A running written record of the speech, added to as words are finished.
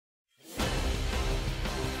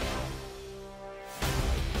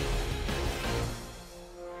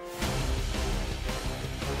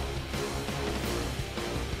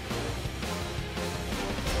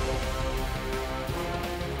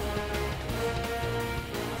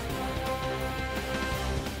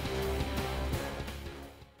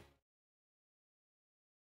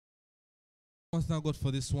I want to thank God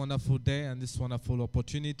for this wonderful day and this wonderful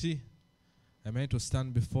opportunity, amen, to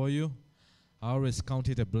stand before you. I always count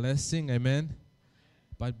it a blessing, amen.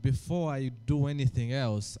 But before I do anything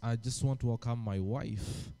else, I just want to welcome my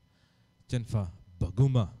wife, Jennifer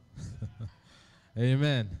Baguma.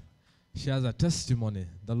 Amen. She has a testimony.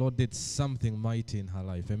 The Lord did something mighty in her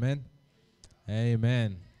life, amen.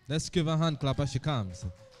 Amen. Let's give her a hand clap as she comes.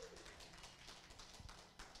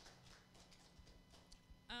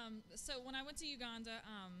 So when I went to Uganda,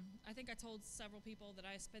 I think I told several people that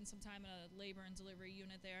I spent some time in a labor and delivery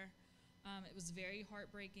unit there. It was very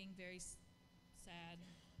heartbreaking, very sad.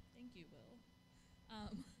 Thank you, Will.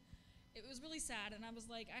 It was really sad, and I was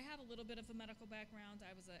like, I have a little bit of a medical background.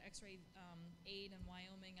 I was an x-ray aide in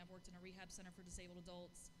Wyoming. I've worked in a rehab center for disabled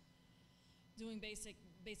adults, doing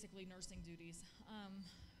basically nursing duties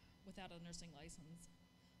without a nursing license,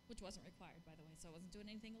 which wasn't required, by the way, so I wasn't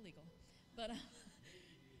doing anything illegal. But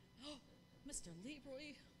oh, Mr.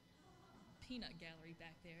 Leroy, peanut gallery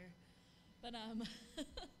back there. But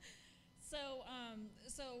so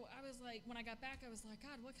I was like, when I got back, I was like,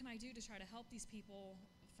 God, what can I do to try to help these people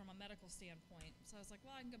from a medical standpoint? So I was like,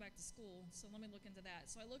 well, I can go back to school, so let me look into that.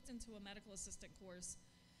 So I looked into a medical assistant course,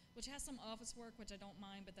 which has some office work, which I don't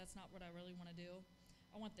mind, but that's not what I really want to do.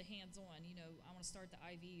 I want the hands-on, I want to start the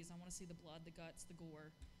IVs, I want to see the blood, the guts, the gore,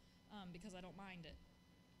 because I don't mind it.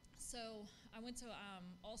 So I went to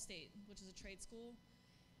Allstate, which is a trade school,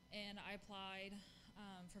 and I applied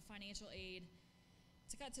for financial aid.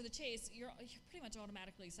 To cut to the chase, you're pretty much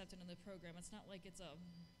automatically accepted in the program. It's not like it's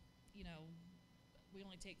we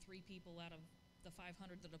only take 3 people out of the 500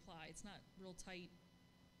 that apply. It's not real tight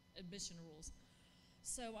admission rules.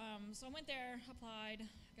 So I went there, applied,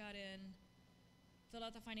 got in, filled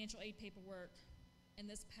out the financial aid paperwork, and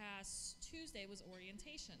this past Tuesday was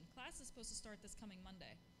orientation. Class is supposed to start this coming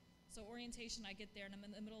Monday. So orientation, I get there, and I'm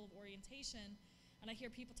in the middle of orientation, and I hear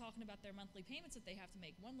people talking about their monthly payments that they have to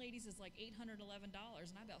make. One lady's is like $811,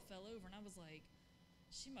 and I about fell over, and I was like,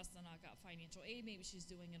 she must have not got financial aid. Maybe she's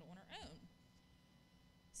doing it on her own.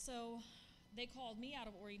 So they called me out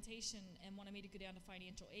of orientation and wanted me to go down to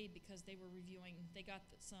financial aid because they were reviewing, they got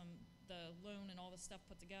the loan and all the stuff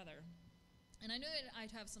put together. And I knew that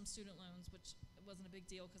I'd have some student loans, which wasn't a big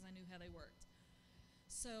deal because I knew how they worked.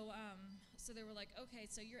 So they were like, okay,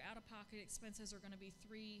 so your out-of-pocket expenses are going to be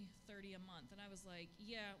 $330 a month. And I was like,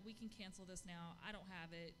 yeah, we can cancel this now. I don't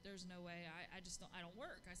have it. There's no way. I don't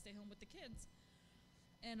work. I stay home with the kids.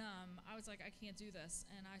 And I was like, I can't do this.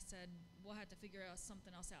 And I said, we'll have to figure out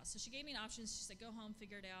something else out. So she gave me an option. She said, go home,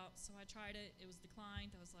 figure it out. So I tried it. It was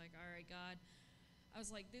declined. I was like, all right, God. I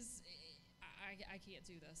was like, I can't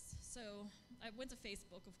do this. So I went to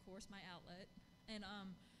Facebook, of course, my outlet, and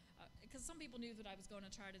because some people knew that I was going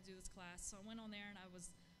to try to do this class. So I went on there and I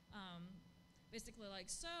was basically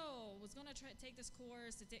like, was going to try to take this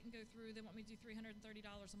course. It didn't go through. They want me to do $330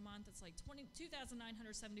 a month. It's like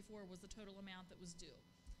 $2,974 was the total amount that was due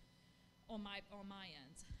on my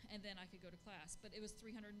end. And then I could go to class. But it was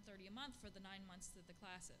 $330 a month for the 9 months that the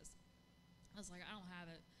class is. I was like, I don't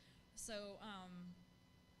have it. So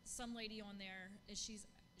some lady on there, she's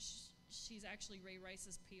actually Ray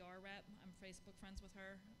Rice's PR rep. I'm Facebook friends with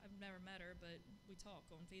her. I've never met her, but we talk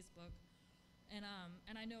on Facebook. And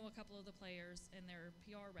I know a couple of the players and their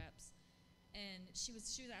PR reps. And she was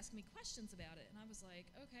asking me questions about it. And I was like,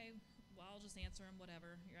 okay, well, I'll just answer them,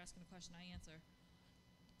 whatever. You're asking a question, I answer.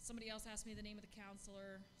 Somebody else asked me the name of the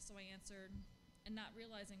counselor, so I answered. And not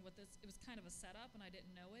realizing it was kind of a setup, and I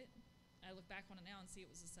didn't know it. I look back on it now and see it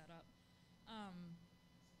was a setup.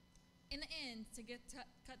 In the end, to get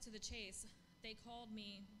cut to the chase, they called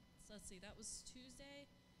me, so let's see, that was Tuesday.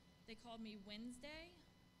 They called me Wednesday.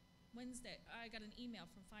 I got an email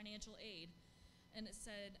from financial aid, and it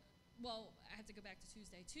said, well, I had to go back to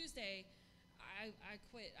Tuesday. Tuesday, I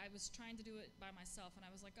quit. I was trying to do it by myself, and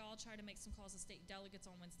I was like, I'll try to make some calls to state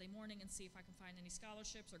delegates on Wednesday morning and see if I can find any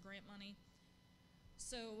scholarships or grant money.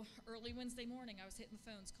 So early Wednesday morning, I was hitting the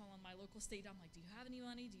phones, calling my local state. I'm like, do you have any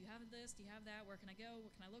money? Do you have this? Do you have that? Where can I go?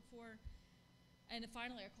 What can I look for? And then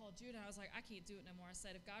finally, I called Judah, and I was like, I can't do it no more. I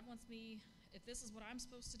said, if God wants me, if this is what I'm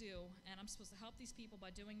supposed to do, and I'm supposed to help these people by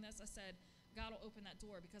doing this, I said, God will open that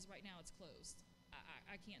door because right now it's closed.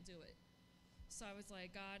 I can't do it. So I was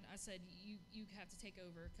like, God, I said, you have to take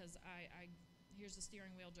over because here's the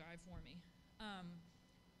steering wheel, drive for me.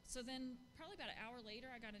 So then probably about an hour later,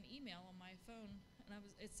 I got an email on my phone, and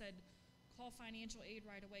it said, call financial aid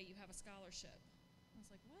right away, you have a scholarship. I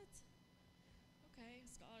was like, what? Okay,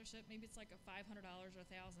 scholarship, maybe it's like a $500 or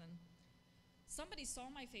 $1,000. Somebody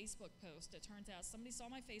saw my Facebook post, it turns out. Somebody saw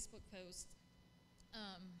my Facebook post,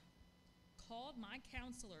 called my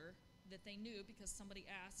counselor that they knew because somebody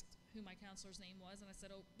asked who my counselor's name was, and I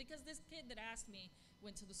said, oh, because this kid that asked me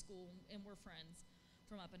went to the school, and we're friends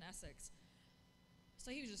from up in Essex.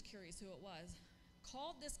 So he was just curious who it was.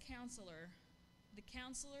 Called this counselor. The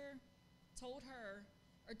counselor told her,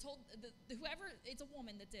 or told whoever, it's a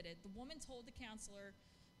woman that did it. The woman told the counselor,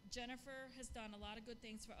 Jennifer has done a lot of good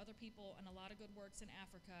things for other people and a lot of good works in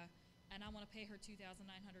Africa, and I want to pay her $2,974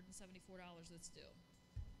 that's due.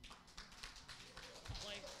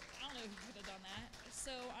 Like, I don't know who could have done that.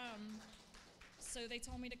 So they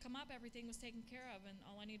told me to come up. Everything was taken care of, and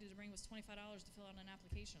all I needed to bring was $25 to fill out an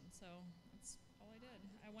application. So that's all I did.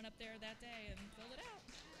 I went up there that day and filled it out.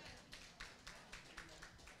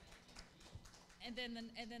 And then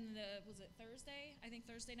was it Thursday? I think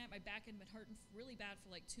Thursday night, my back had been hurting really bad for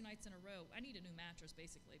like 2 nights in a row. I need a new mattress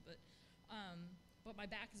basically, but my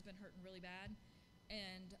back has been hurting really bad.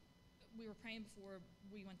 And we were praying before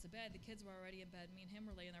we went to bed. The kids were already in bed. Me and him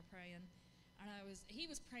were laying there praying, and he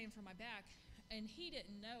was praying for my back, and he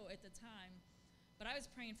didn't know at the time, but I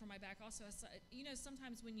was praying for my back also. You know,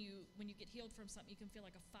 sometimes when you get healed from something, you can feel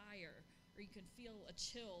like a fire, or you can feel a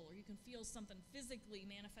chill, or you can feel something physically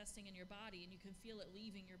manifesting in your body, and you can feel it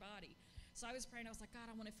leaving your body. So I was praying. I was like,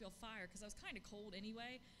 God, I want to feel fire, because I was kind of cold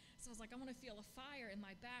anyway. So I was like, I want to feel a fire in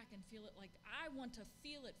my back and feel it like I want to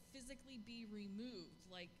feel it physically be removed,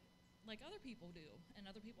 like other people do, and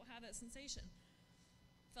other people have that sensation.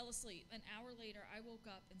 Fell asleep. An hour later, I woke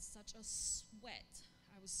up in such a sweat.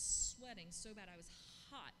 I was sweating so bad. I was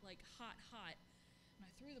hot, like hot. And I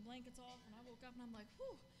threw the blankets off, and I woke up, and I'm like,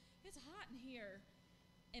 whew, it's hot in here.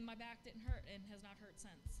 And my back didn't hurt and has not hurt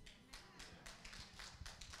since.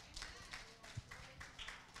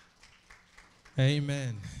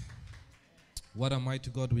 Amen. What a mighty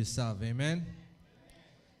God we serve. Amen.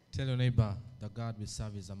 Tell your neighbor, the God we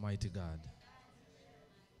serve is a mighty God.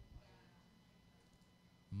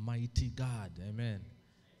 Mighty God. Amen.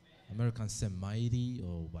 Americans say mighty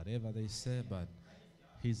or whatever they say, but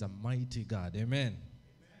he's a mighty God. Amen.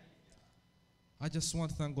 I just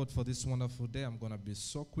want to thank God for this wonderful day. I'm going to be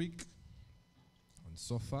so quick and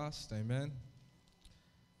so fast. Amen.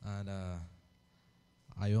 And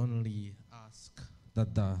I only ask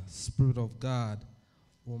that the Spirit of God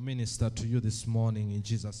will minister to you this morning in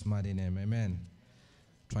Jesus' mighty name. Amen.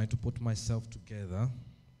 Trying to put myself together.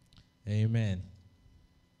 Amen.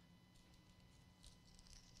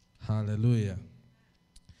 Hallelujah.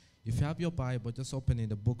 If you have your Bible, just open in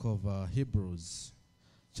the book of Hebrews,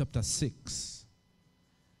 chapter 6.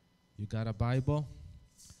 You got a Bible?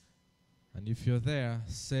 And if you're there,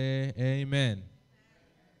 say amen.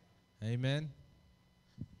 Amen.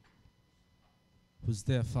 Who's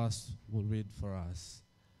there first will read for us.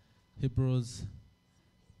 Hebrews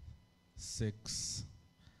 6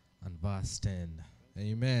 and verse 10.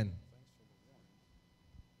 Amen.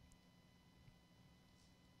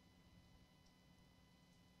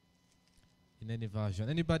 In any version.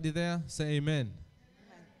 Anybody there? Say amen.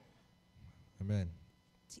 Amen.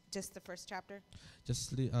 Just the first chapter?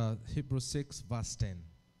 Just Hebrews 6, verse 10.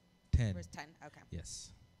 10. Verse 10, okay.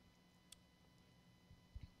 Yes.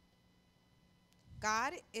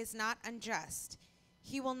 God is not unjust.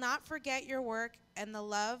 He will not forget your work and the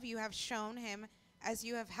love you have shown him as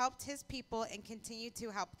you have helped his people and continue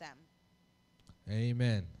to help them.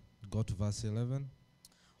 Amen. Go to verse 11.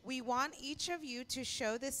 We want each of you to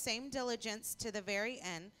show the same diligence to the very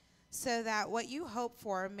end, so that what you hope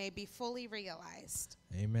for may be fully realized.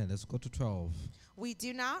 Amen. Let's go to 12. We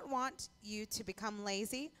do not want you to become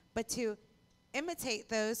lazy, but to imitate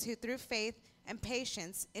those who through faith and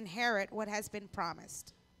patience inherit what has been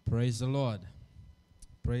promised. Praise the Lord.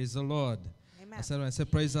 Praise the Lord. Amen. I said when I say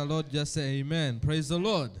praise the Lord, just say amen. Praise the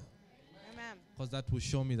Lord. Amen. Because that will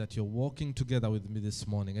show me that you're walking together with me this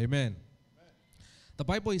morning. Amen. The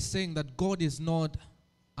Bible is saying that God is not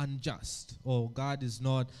unjust, or God is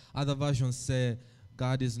not, other versions say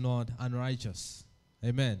God is not unrighteous.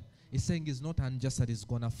 Amen. He's saying he's not unjust, that he's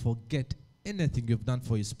going to forget anything you've done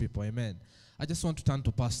for his people. Amen. I just want to turn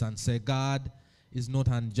to pastor and say God is not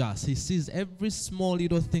unjust. He sees every small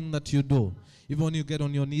little thing that you do. Even when you get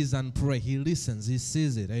on your knees and pray, he listens, he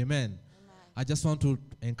sees it. Amen. Amen. I just want to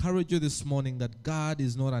encourage you this morning that God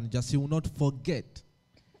is not unjust. He will not forget.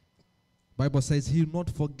 Bible says he will not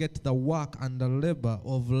forget the work and the labor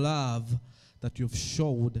of love that you've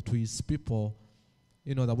showed to his people.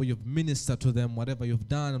 You know, the way you've ministered to them, whatever you've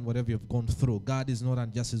done and whatever you've gone through. God is not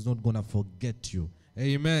unjust. He's not going to forget you.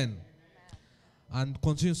 Amen. And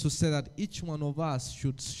continues to say that each one of us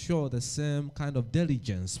should show the same kind of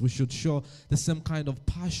diligence. We should show the same kind of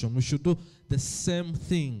passion. We should do the same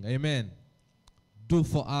thing. Amen. Do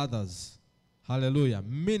for others. Hallelujah.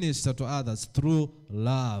 Minister to others through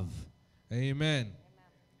love. Amen.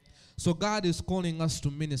 So God is calling us to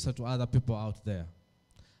minister to other people out there.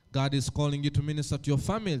 God is calling you to minister to your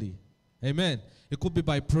family. Amen. It could be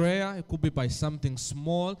by prayer. It could be by something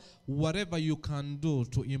small. Whatever you can do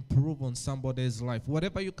to improve on somebody's life.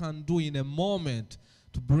 Whatever you can do in a moment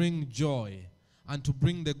to bring joy and to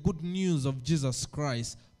bring the good news of Jesus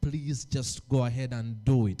Christ, please just go ahead and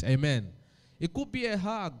do it. Amen. It could be a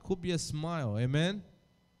hug. Could be a smile. Amen.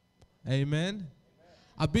 Amen.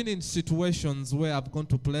 I've been in situations where I've gone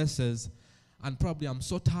to places and probably I'm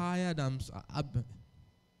so tired.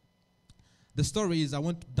 The story is I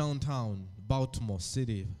went downtown, Baltimore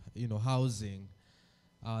City, housing.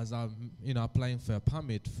 As I'm, applying for a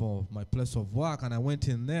permit for my place of work, and I went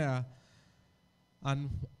in there, and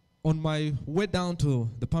on my way down to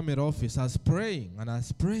the permit office, I was praying, and I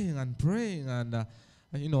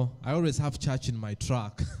always have church in my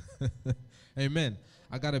truck. Amen.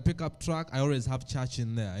 I got a pickup truck. I always have church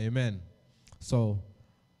in there. Amen. So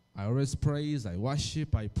I always praise, I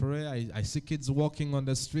worship, I pray. I see kids walking on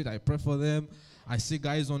the street, I pray for them. I see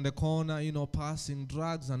guys on the corner, passing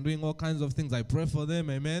drugs and doing all kinds of things. I pray for them,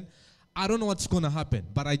 amen. I don't know what's going to happen,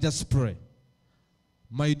 but I just pray.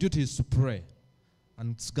 My duty is to pray.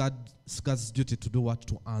 And it's God's duty to do what?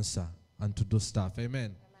 To answer and to do stuff,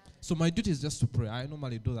 amen. So my duty is just to pray. I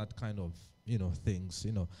normally do that kind of, things,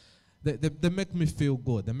 They make me feel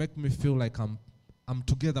good. They make me feel like I'm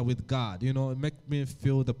together with God, it make me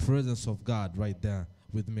feel the presence of God right there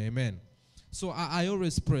with me, amen. So I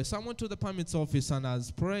always pray. So I went to the permits office and I was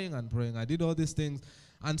praying and praying. I did all these things.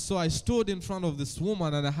 And so I stood in front of this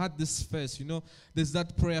woman and I had this face, there's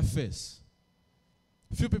that prayer face.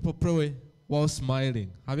 Few people pray while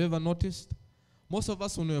smiling. Have you ever noticed? Most of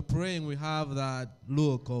us when we're praying, we have that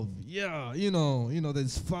look of,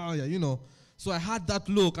 there's fire, So I had that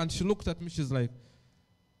look and she looked at me, she's like,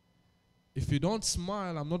 if you don't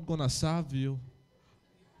smile, I'm not going to serve you.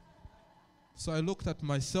 So I looked at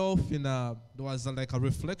myself there was like a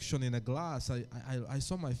reflection in a glass. I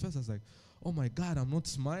saw my face. I was like, oh my God, I'm not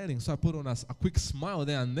smiling. So I put on a quick smile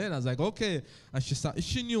there and then. I was like, okay. And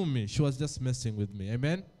she knew me. She was just messing with me.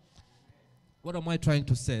 Amen? What am I trying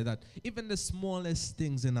to say? That even the smallest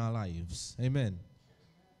things in our lives, amen,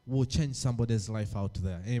 will change somebody's life out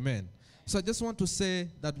there. Amen. So I just want to say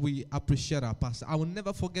that we appreciate our pastor. I will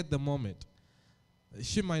never forget the moment.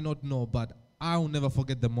 She might not know, but I will never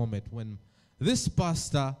forget the moment when this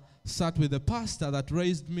pastor sat with the pastor that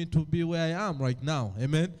raised me to be where I am right now.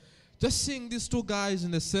 Amen. Just seeing these two guys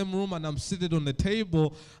in the same room and I'm seated on the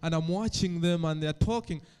table and I'm watching them and they're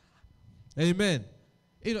talking. Amen.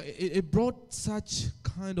 It brought such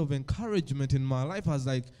kind of encouragement in my life. I was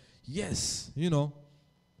like, yes,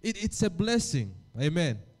 it's a blessing.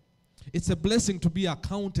 Amen. It's a blessing to be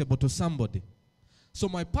accountable to somebody. So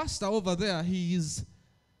my pastor over there, he's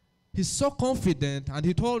so confident, and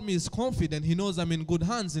he told me he's confident. He knows I'm in good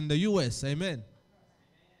hands in the U.S. Amen.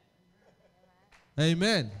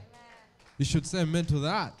 Amen. You should say amen to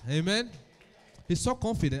that. Amen. He's so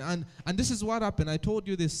confident. And this is what happened. I told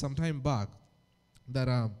you this some time back,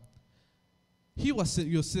 that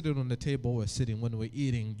you're sitting on the table, we're sitting when we're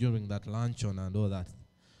eating during that luncheon and all that.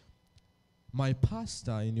 My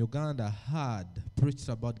pastor in Uganda had preached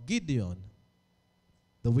about Gideon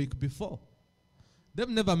the week before. They've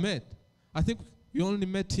never met. I think we only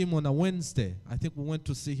met him on a Wednesday. I think we went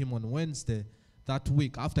to see him on Wednesday that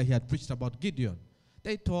week after he had preached about Gideon.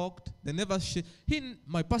 They talked. They never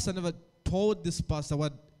my pastor never told this pastor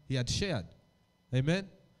what he had shared. Amen.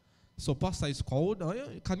 So pastor is called. Oh,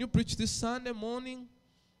 yeah, can you preach this Sunday morning?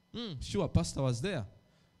 Sure, pastor was there.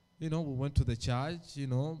 We went to the church,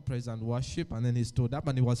 praise and worship, and then he stood up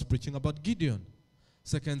and he was preaching about Gideon.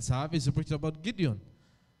 Second service, he preached about Gideon.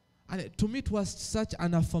 And to me, it was such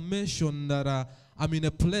an affirmation that I'm in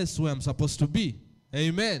a place where I'm supposed to be.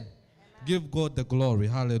 Amen. Amen. Give God the glory.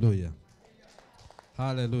 Hallelujah.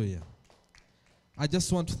 Hallelujah. I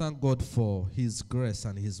just want to thank God for his grace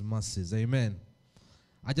and his mercies. Amen.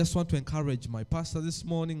 I just want to encourage my pastor this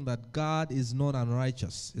morning that God is not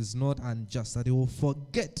unrighteous, is not unjust, that he will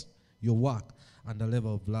forget your work and the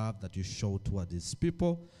level of love that you show toward his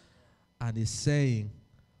people. And he's saying,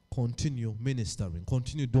 continue ministering,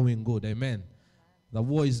 continue doing good. Amen. The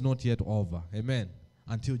war is not yet over. Amen.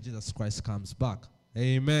 Until Jesus Christ comes back.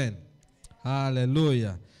 Amen.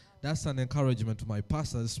 Hallelujah. That's an encouragement to my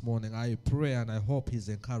pastor this morning. I pray and I hope he's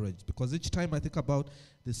encouraged, because each time I think about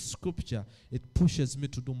the scripture, it pushes me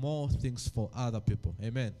to do more things for other people.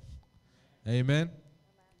 Amen. Amen.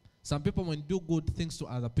 Some people, when you do good things to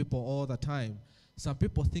other people all the time, some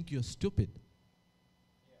people think you're stupid.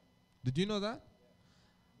 Did you know that?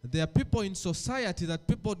 There are people in society that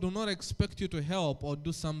people do not expect you to help or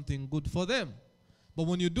do something good for them. But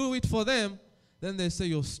when you do it for them, then they say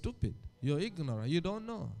you're stupid, you're ignorant, you don't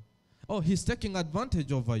know. Oh, he's taking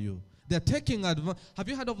advantage over you. They're taking advantage. Have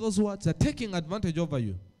you heard of those words? They're taking advantage over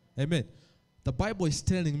you. Amen. The Bible is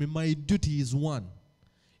telling me my duty is one.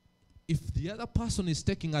 If the other person is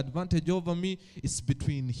taking advantage over me, it's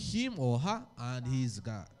between him or her and his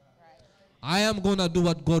God. I am going to do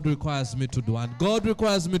what God requires me to do. And God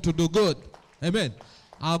requires me to do good. Amen.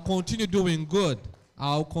 I'll continue doing good.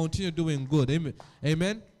 I'll continue doing good. Amen.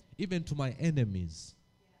 Amen. Even to my enemies.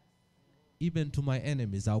 Even to my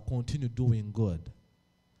enemies, I'll continue doing good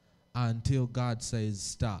until God says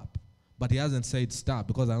stop. But he hasn't said stop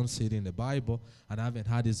because I don't see it in the Bible and I haven't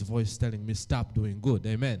heard his voice telling me stop doing good.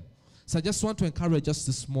 Amen. So I just want to encourage us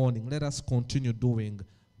this morning. Let us continue doing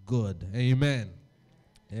good. Amen.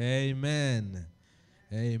 Amen.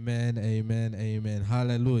 Amen. Amen. Amen.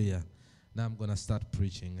 Hallelujah. Now I'm going to start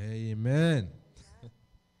preaching. Amen.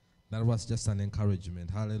 That was just an encouragement.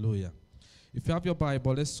 Hallelujah. If you have your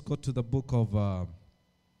Bible, let's go to the book of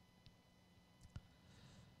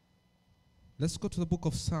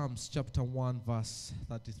Psalms, chapter 1, verse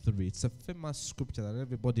 33. It's a famous scripture that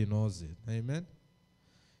everybody knows it. Amen.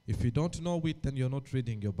 If you don't know it, then you're not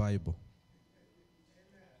reading your Bible.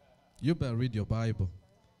 You better read your Bible.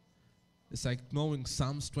 It's like knowing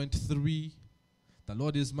Psalms 23. The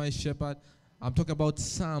Lord is my shepherd. I'm talking about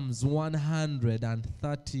Psalms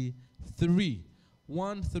 133.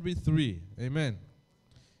 133. Amen.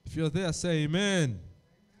 If you're there, say amen.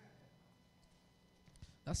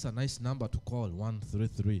 That's a nice number to call,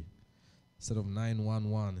 133. Instead of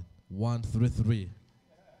 911, 133.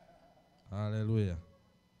 Hallelujah.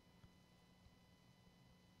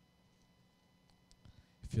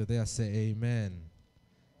 If you're there, say amen.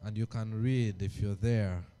 And you can read if you're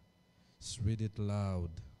there. Just read it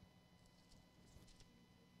loud.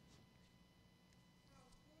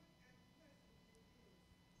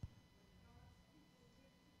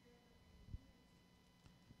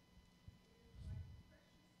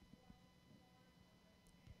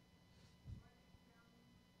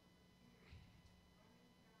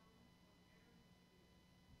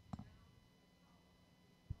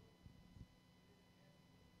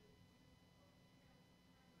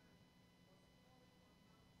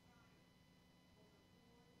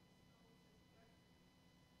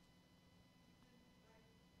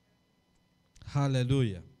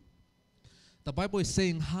 Hallelujah. The Bible is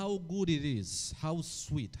saying how good it is, how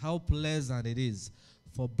sweet, how pleasant it is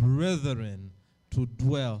for brethren to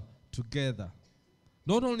dwell together.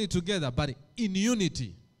 Not only together, but in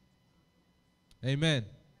unity. Amen.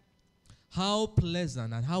 How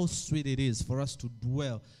pleasant and how sweet it is for us to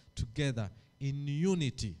dwell together in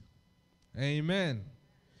unity. Amen.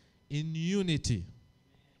 In unity.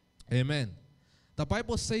 Amen. The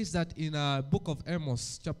Bible says that in a book of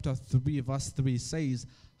Amos, chapter 3, verse 3, says,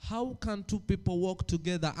 how can two people walk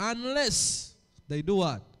together unless they do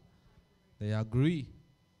what? They agree.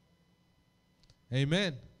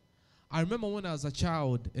 Amen. I remember when I was a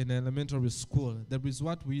child in elementary school, there is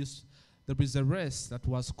a race that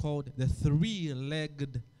was called the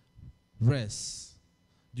three-legged race.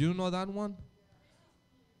 Do you know that one?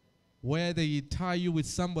 Where they tie you with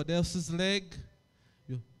somebody else's leg.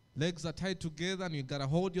 Legs are tied together and you got to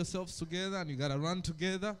hold yourselves together and you got to run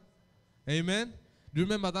together. Amen. Do you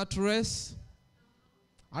remember that race?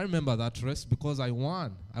 I remember that race because I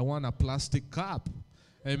won. I won a plastic cup.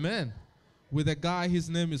 Amen. With a guy, his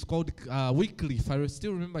name is called Wycliffe. I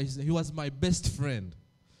still remember he was my best friend.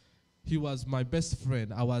 He was my best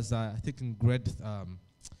friend. I was, I think, in grade,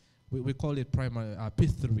 we call it primary,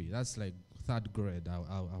 P3. That's like third grade.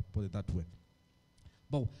 I'll put it that way.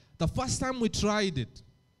 But the first time we tried it,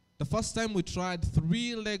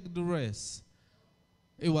 three-legged race,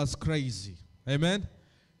 it was crazy. Amen?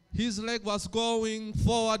 His leg was going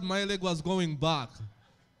forward, my leg was going back.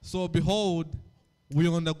 So behold,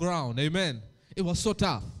 we're on the ground. Amen? It was so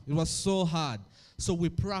tough. It was so hard. So we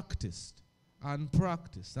practiced and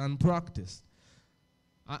practiced and practiced.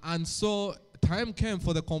 And so time came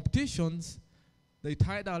for the competitions. They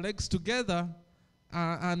tied our legs together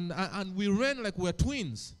and we ran like we were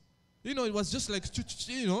twins. You know, it was just like,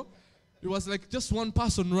 you know, it was like just one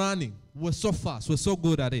person running. We're so fast. We're so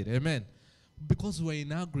good at it. Amen. Because we're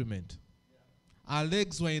in agreement. Our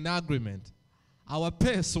legs were in agreement. Our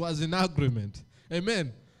pace was in agreement.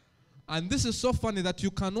 Amen. And this is so funny that you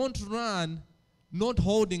cannot run not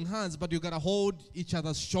holding hands, but you got to hold each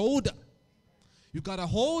other's shoulder. You got to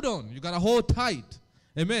hold on. You got to hold tight.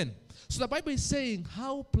 Amen. So the Bible is saying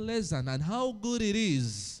how pleasant and how good it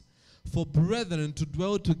is for brethren to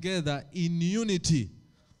dwell together in unity.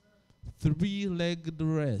 Three-legged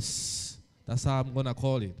race. That's how I'm going to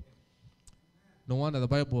call it. No wonder the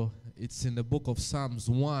Bible, it's in the book of Psalms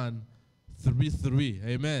 1:3.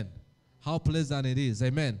 Amen. How pleasant it is.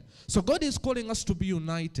 Amen. So God is calling us to be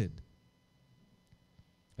united.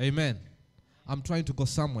 Amen. I'm trying to go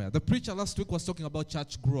somewhere. The preacher last week was talking about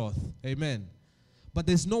church growth. Amen. But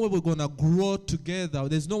there's no way we're going to grow together.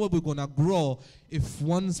 There's no way we're going to grow if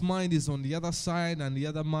one's mind is on the other side and the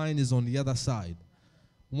other mind is on the other side.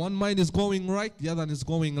 One mind is going right, the other is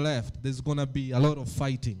going left. There's going to be a lot of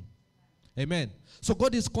fighting. Amen. So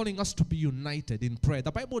God is calling us to be united in prayer.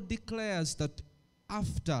 The Bible declares that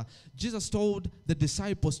after Jesus told the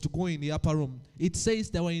disciples to go in the upper room, it says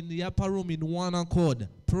they were in the upper room in one accord,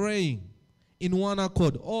 praying. In one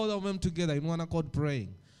accord, all of them together in one accord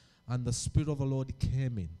praying. And the Spirit of the Lord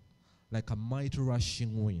came in like a mighty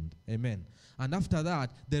rushing wind. Amen. And after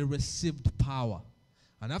that, they received power.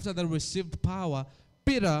 And after they received power,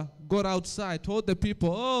 Peter got outside, told the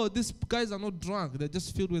people, oh, these guys are not drunk. They're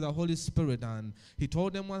just filled with the Holy Spirit. And he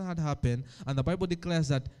told them what had happened. And the Bible declares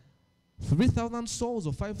that 3,000 souls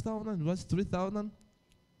or 5,000, was 3,000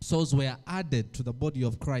 souls were added to the body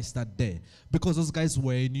of Christ that day because those guys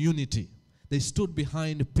were in unity. They stood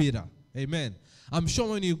behind Peter. Amen. I'm sure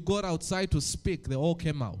when you got outside to speak, they all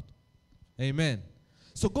came out. Amen.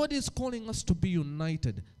 So God is calling us to be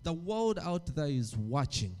united. The world out there is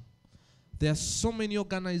watching. There are so many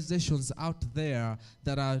organizations out there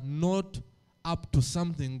that are not up to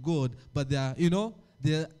something good, but they are,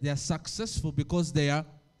 they are successful because they are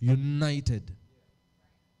united.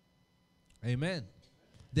 Amen.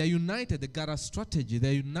 They're united. They got a strategy.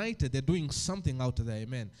 They're united. They're doing something out there.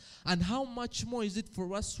 Amen. And how much more is it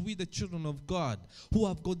for us, we the children of God, who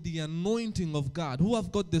have got the anointing of God, who have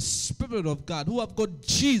got the Spirit of God, who have got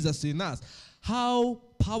Jesus in us? How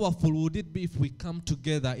powerful would it be if we come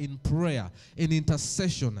together in prayer, in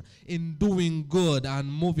intercession, in doing good and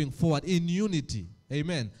moving forward in unity?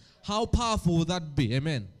 Amen. How powerful would that be?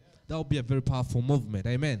 Amen. That would be a very powerful movement.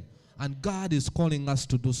 Amen. And God is calling us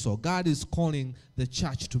to do so. God is calling the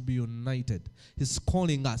church to be united. He's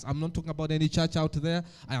calling us. I'm not talking about any church out there.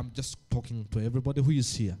 I am just talking to everybody who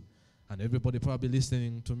is here. And everybody probably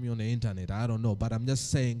listening to me on the internet. I don't know. But I'm just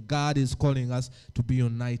saying God is calling us to be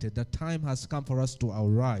united. The time has come for us to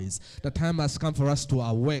arise. The time has come for us to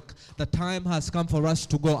awake. The time has come for us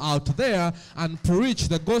to go out there and preach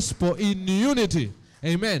the gospel in unity.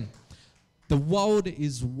 Amen. The world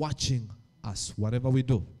is watching us, whatever we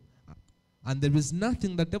do. And there is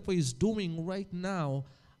nothing the devil is doing right now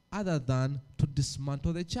other than to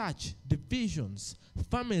dismantle the church. Divisions,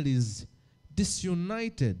 families,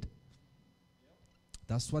 disunited.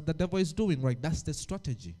 That's what the devil is doing, right? That's the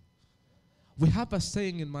strategy. We have a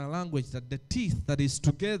saying in my language that the teeth that is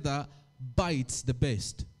together bites the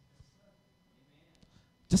best.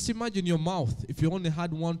 Just imagine your mouth. If you only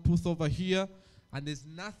had one tooth over here and there's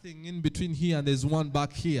nothing in between here and there's one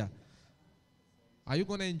back here. Are you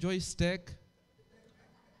going to enjoy steak?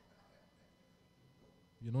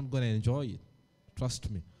 You're not going to enjoy it. Trust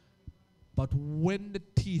me. But when the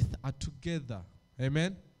teeth are together,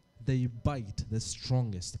 amen, they bite the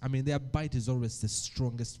strongest. I mean, their bite is always the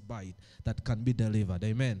strongest bite that can be delivered.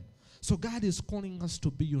 Amen. So God is calling us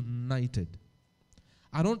to be united.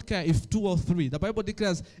 I don't care if 2 or 3. The Bible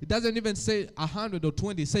declares, it doesn't even say 100 or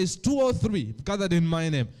 20. It says 2 or 3 gathered in my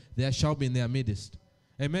name, there shall be in their midst.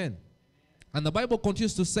 Amen. And the Bible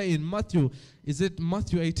continues to say in Matthew, is it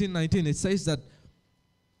Matthew 18:19? It says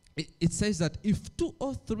that if 2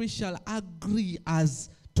 or 3 shall agree as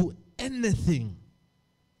to anything,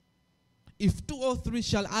 if 2 or 3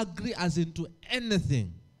 shall agree as into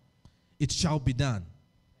anything, it shall be done.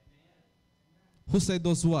 Who said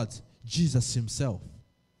those words? Jesus himself.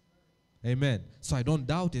 Amen. So I don't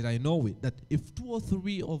doubt it. I know it. That if 2 or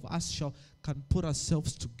 3 of us can put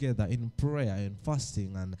ourselves together in prayer and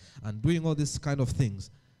fasting and doing all these kind of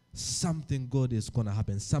things, something good is going to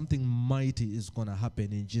happen. Something mighty is going to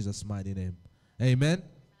happen in Jesus' mighty name. Amen.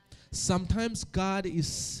 Sometimes God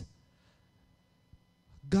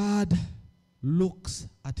looks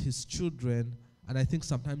at his children, and I think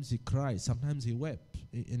sometimes he cries, sometimes he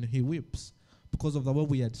weeps because of the way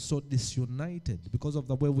we are so disunited, because of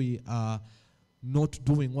the way we are not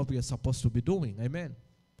doing what we are supposed to be doing. Amen.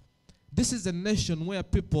 This is a nation where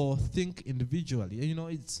people think individually.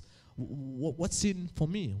 It's what's in for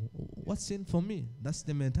me? What's in for me? That's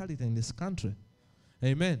the mentality in this country.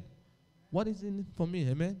 Amen. What is in it for me?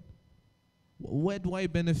 Amen. Where do I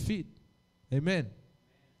benefit? Amen.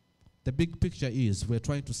 The big picture is we're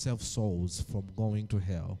trying to save souls from going to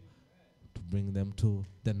hell, to bring them to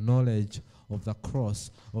the knowledge of the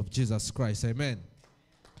cross of Jesus Christ. Amen.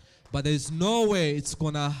 But there's no way it's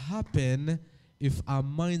going to happen if our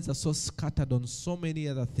minds are so scattered on so many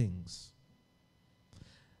other things.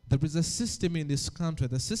 There is a system in this country.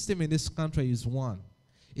 The system in this country is one.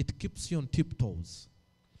 It keeps you on tiptoes.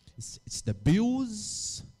 It's the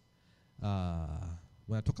bills.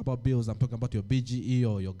 When I talk about bills, I'm talking about your BGE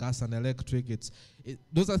or your gas and electric.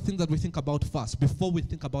 Those are things that we think about first. Before we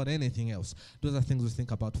think about anything else, those are things we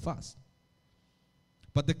think about first.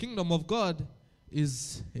 But the kingdom of God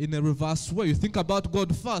is in a reverse way. You think about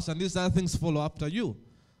God first, and these other things follow after you.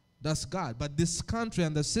 That's God. But this country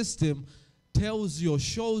and the system tells you,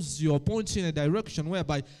 shows you, or points you in a direction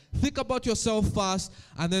whereby think about yourself first,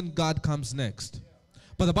 and then God comes next.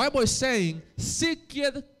 But the Bible is saying, seek ye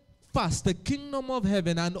first the kingdom of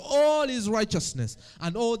heaven and all his righteousness,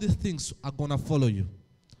 and all these things are going to follow you.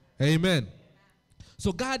 Amen.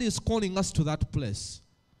 So God is calling us to that place.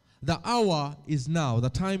 The hour is now.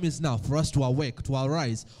 The time is now for us to awake, to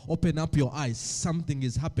arise. Open up your eyes. Something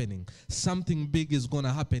is happening. Something big is going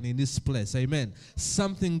to happen in this place. Amen.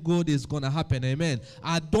 Something good is going to happen. Amen.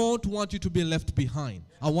 I don't want you to be left behind.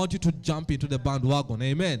 I want you to jump into the bandwagon.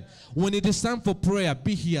 Amen. When it is time for prayer,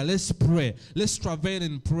 be here. Let's pray. Let's travail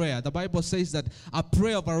in prayer. The Bible says that a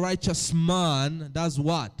prayer of a righteous man does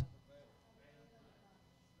what?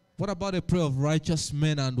 What about a prayer of righteous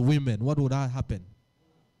men and women? What would that happen?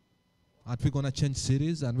 Aren't we going to change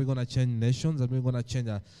cities? And we're going to change nations? And we're going to change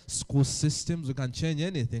our school systems? We can change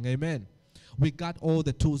anything. Amen. We got all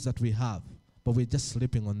the tools that we have, but we're just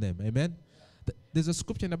sleeping on them. Amen. There's a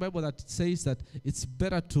scripture in the Bible that says that it's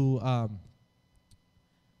better to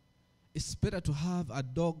have a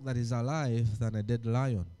dog that is alive than a dead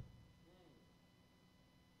lion.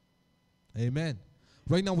 Amen.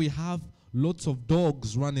 Right now we have lots of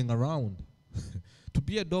dogs running around. To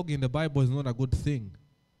be a dog in the Bible is not a good thing.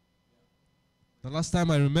 The last time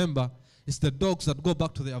I remember, it's the dogs that go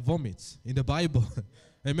back to their vomits in the Bible.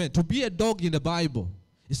 Amen. To be a dog in the Bible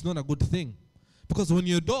is not a good thing. Because when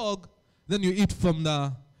you're a dog, then you eat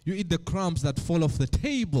the crumbs that fall off the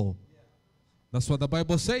table. That's what the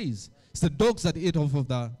Bible says. It's the dogs that eat off of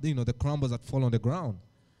the crumbs that fall on the ground.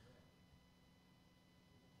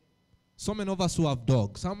 So many of us who have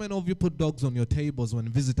dogs. How many of you put dogs on your tables when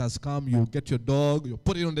visitors come? You get your dog, you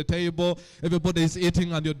put it on the table, everybody is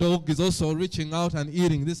eating, and your dog is also reaching out and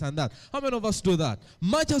eating this and that. How many of us do that?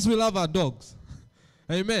 Much as we love our dogs.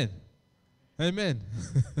 Amen. Amen.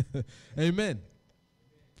 Amen.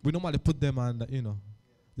 We normally put them and,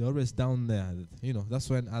 they're always down there.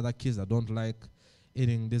 That's when other kids that don't like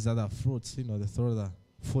eating these other fruits, they throw the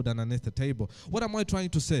food underneath the table. What am I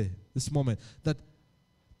trying to say this moment? That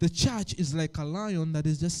the church is like a lion that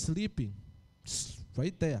is just sleeping. Just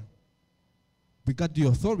right there. We got the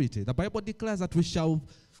authority. The Bible declares that we shall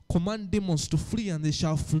command demons to flee, and they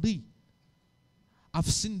shall flee. I've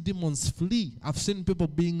seen demons flee. I've seen people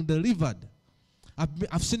being delivered.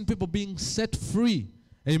 I've seen people being set free.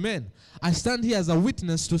 Amen. I stand here as a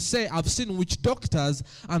witness to say I've seen witch doctors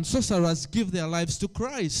and sorcerers give their lives to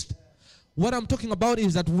Christ. What I'm talking about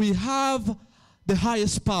is that we have the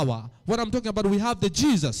highest power. What I'm talking about, we have the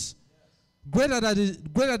Jesus. Greater that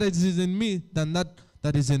is in me than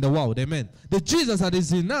that is in the world. Amen. The Jesus that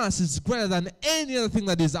is in us is greater than any other thing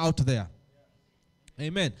that is out there.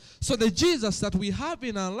 Amen. So the Jesus that we have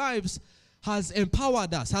in our lives has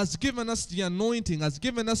empowered us, has given us the anointing, has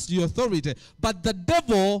given us the authority. But the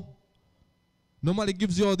devil normally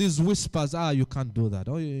gives you all these whispers. You can't do that.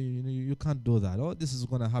 Oh, you can't do that. Oh, this is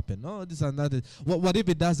going to happen. Oh, this and that. What if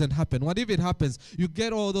it doesn't happen? What if it happens? You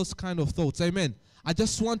get all those kind of thoughts. Amen. I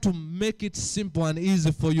just want to make it simple and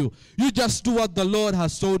easy for you. You just do what the Lord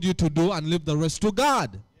has told you to do and leave the rest to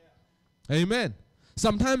God. Yeah. Amen.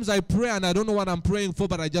 Sometimes I pray and I don't know what I'm praying for,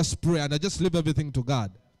 but I just pray and I just leave everything to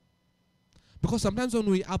God. Because sometimes when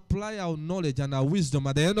we apply our knowledge and our wisdom,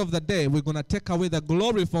 at the end of the day, we're going to take away the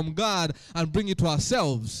glory from God and bring it to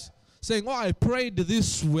ourselves. Saying, oh, I prayed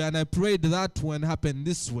this way and I prayed that way and it happened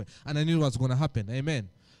this way. And I knew what's going to happen. Amen.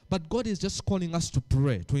 But God is just calling us to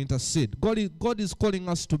pray, to intercede. God is calling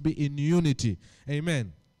us to be in unity.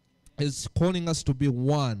 Amen. He's calling us to be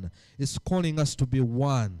one. He's calling us to be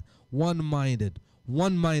one. One-minded.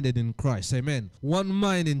 One-minded in Christ. Amen. One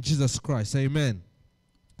mind in Jesus Christ. Amen.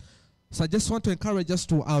 So I just want to encourage us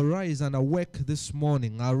to arise and awake this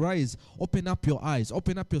morning. Arise. Open up your eyes.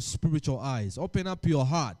 Open up your spiritual eyes. Open up your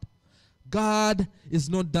heart. God is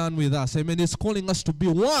not done with us. Amen. He's calling us to be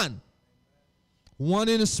one. One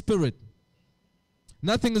in the spirit.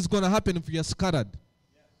 Nothing is going to happen if we are scattered.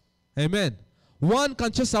 Amen. One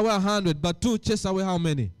can chase away 100, but two chase away how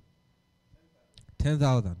many?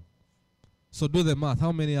 10,000. So do the math.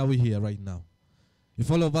 How many are we here right now? If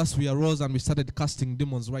all of us, we arose and we started casting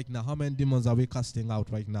demons right now, how many demons are we casting out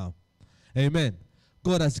right now? Amen.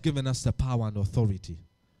 God has given us the power and authority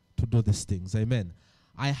to do these things. Amen.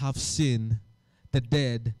 I have seen the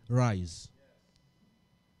dead rise.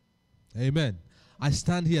 Amen. I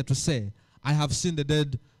stand here to say, I have seen the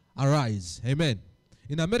dead arise. Amen.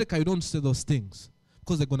 In America, you don't say those things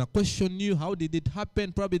because they're going to question you. How did it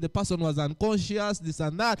happen? Probably the person was unconscious, this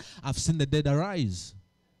and that. I've seen the dead arise.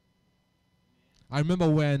 I remember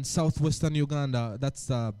when southwestern Uganda,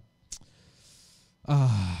 that's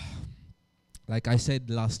like I said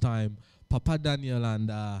last time, Papa Daniel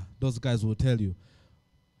and those guys will tell you,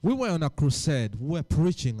 we were on a crusade. We were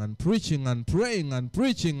preaching and preaching and praying and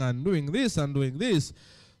preaching and doing this and doing this.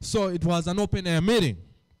 So it was an open air meeting.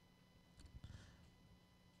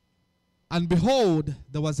 And behold,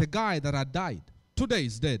 there was a guy that had died. 2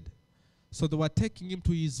 days dead. So they were taking him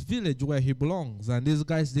to his village where he belongs. And these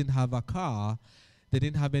guys didn't have a car. They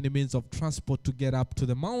didn't have any means of transport to get up to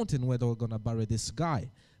the mountain where they were going to bury this guy.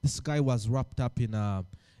 This guy was wrapped up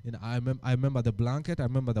I remember the blanket. I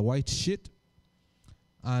remember the white sheet.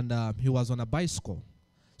 And he was on a bicycle.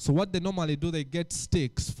 So what they normally do, they get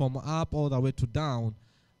sticks from up all the way to down.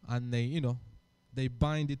 And they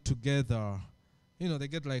bind it together. They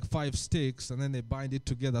get like 5 sticks and then they bind it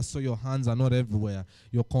together so your hands are not everywhere.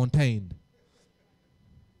 You're contained.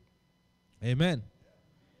 Amen.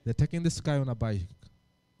 They're taking this guy on a bike,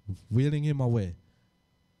 wheeling him away.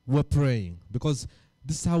 We're praying because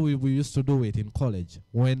this is how we used to do it in college.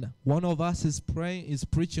 When one of us is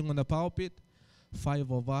preaching on the pulpit,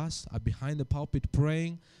 5 of us are behind the pulpit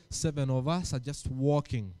praying. 7 of us are just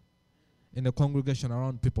walking in the congregation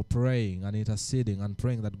around people praying and interceding and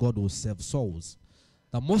praying that God will save souls.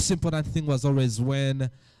 The most important thing was always the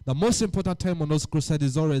most important time on those crusades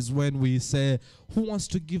is always when we say, who wants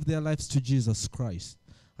to give their lives to Jesus Christ?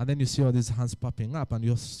 And then you see all these hands popping up and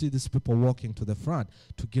you see these people walking to the front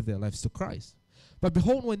to give their lives to Christ. But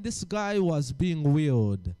behold, when this guy was being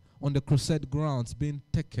wheeled on the crusade grounds, being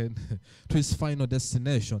taken to his final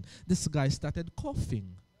destination, this guy started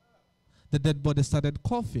coughing. The dead body started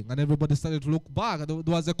coughing and everybody started to look back. There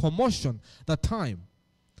was a commotion that time.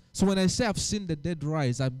 So when I say I've seen the dead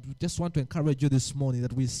rise, I just want to encourage you this morning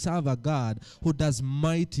that we serve a God who does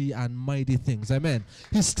mighty and mighty things. Amen.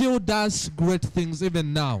 He still does great things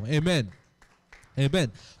even now. Amen.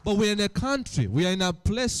 Amen. But we're in a country, we are in a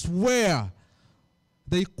place where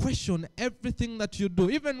they question everything that you do.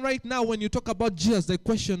 Even right now when you talk about Jesus, they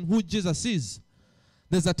question who Jesus is.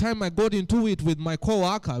 There's a time I got into it with my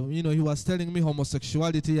co-worker. He was telling me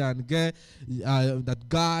homosexuality and gay, that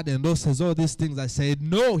God endorses all these things. I said,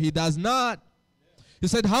 no, he does not. He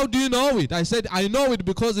said, how do you know it? I said, I know it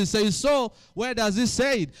because he says so. Where does he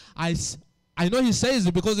say it? I know he says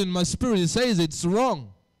it because in my spirit he says it's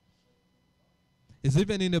wrong. It's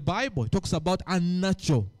even in the Bible. It talks about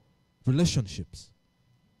unnatural relationships.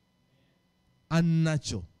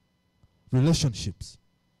 Unnatural relationships.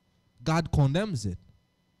 God condemns it.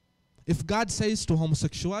 If God says to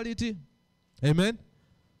homosexuality, amen,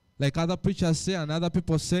 like other preachers say and other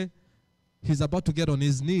people say, he's about to get on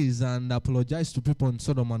his knees and apologize to people in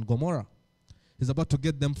Sodom and Gomorrah. He's about to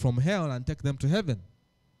get them from hell and take them to heaven.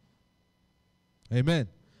 Amen.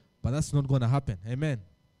 But that's not going to happen. Amen.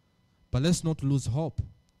 But let's not lose hope.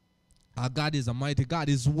 Our God is a mighty God.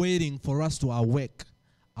 He's waiting for us to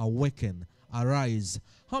awaken, arise.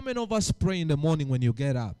 How many of us pray in the morning when you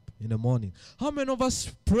get up? In the morning. How many of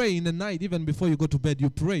us pray in the night even before you go to bed?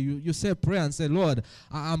 You pray. You say prayer and say, Lord,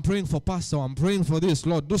 I'm praying for pastor. I'm praying for this.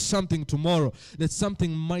 Lord, do something tomorrow. Let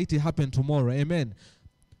something mighty happen tomorrow. Amen.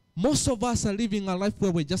 Most of us are living a life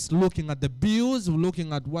where we're just looking at the bills,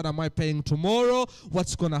 looking at what am I paying tomorrow,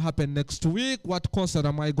 what's going to happen next week, what concert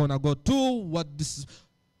am I going to go to,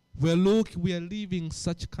 we are living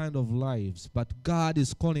such kind of lives, but God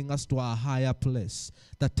is calling us to a higher place.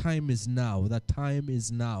 The time is now. The time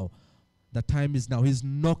is now. The time is now. He's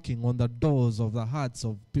knocking on the doors of the hearts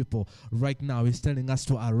of people right now. He's telling us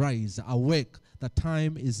to arise, awake. The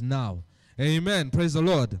time is now. Amen. Praise the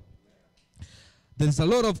Lord. There's a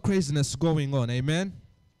lot of craziness going on. Amen.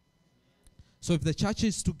 So if the church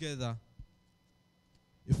is together,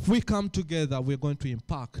 if we come together, we're going to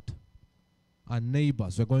impact our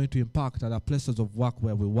neighbors. We're going to impact at our places of work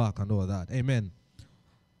where we work and all that. Amen.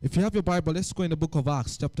 If you have your Bible, let's go in the book of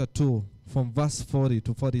Acts chapter 2 from verse 40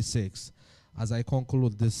 to 46 as I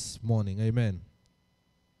conclude this morning. Amen.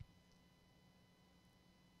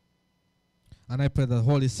 And I pray that the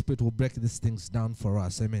Holy Spirit will break these things down for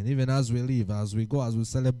us. Amen. Even as we live, as we go, as we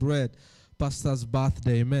celebrate Pastor's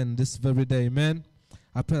birthday. Amen. This very day. Amen.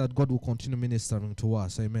 I pray that God will continue ministering to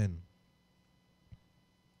us. Amen.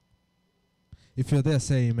 If you're there,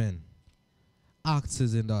 say amen. Acts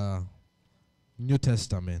is in the New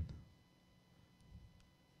Testament.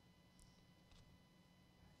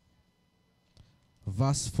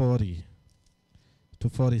 verse 40 to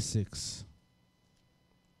 46.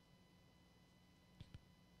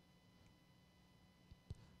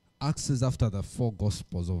 Acts is after the 4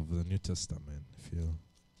 Gospels of the New Testament. If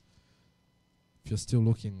you're still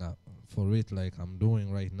looking up for it like I'm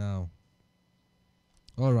doing right now.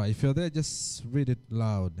 All right, if you're there, just read it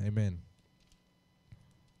loud. Amen.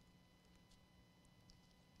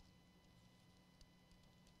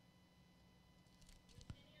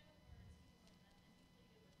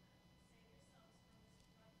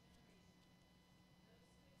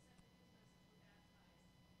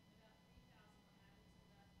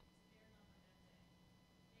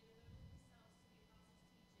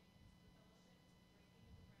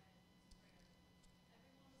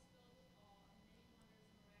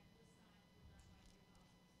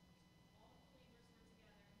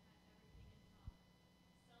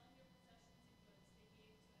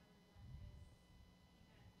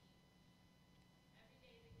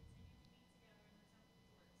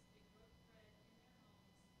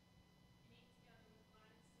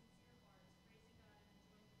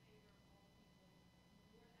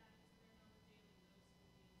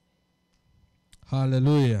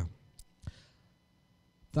 Hallelujah.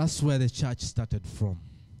 That's where the church started from.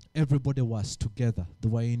 Everybody was together. They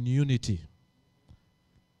were in unity.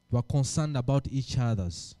 They were concerned about each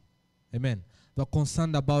other's. Amen. They were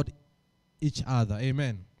concerned about each other.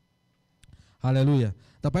 Amen. Hallelujah.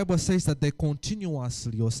 The Bible says that they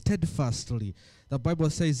continuously or steadfastly, the Bible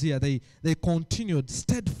says here, they continued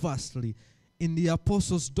steadfastly in the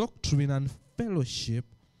apostles' doctrine and fellowship,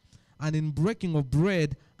 and in breaking of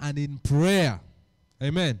bread and in prayer.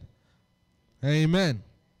 Amen. Amen.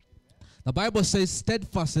 The Bible says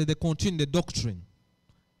steadfastly they continue the doctrine.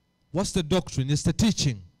 What's the doctrine? It's the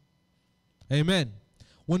teaching. Amen.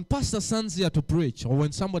 When pastor stands here to preach, or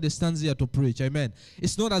when somebody stands here to preach, amen,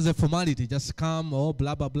 it's not as a formality, just come, oh,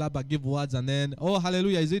 blah, blah, blah, blah, give words, and then, oh,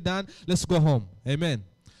 hallelujah, is it done? Let's go home. Amen.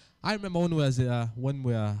 I remember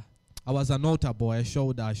I was an altar boy. I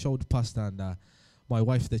showed pastor and my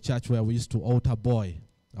wife the church where we used to altar boy.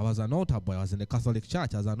 I was an altar boy. I was in the Catholic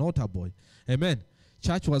church as an altar boy. Amen.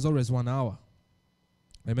 Church was always 1 hour.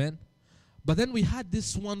 Amen. But then we had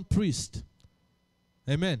this one priest.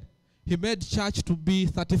 Amen. He made church to be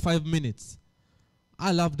 35 minutes.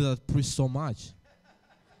 I loved that priest so much.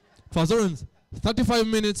 For 35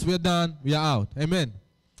 minutes, we're done, we are out. Amen.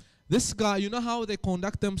 This guy, you know how they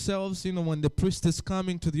conduct themselves, when the priest is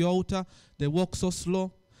coming to the altar, they walk so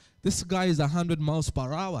slow. This guy is 100 miles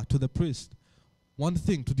per hour to the priest. One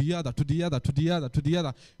thing to the other, to the other, to the other, to the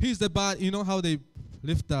other. He's the bad, you know how they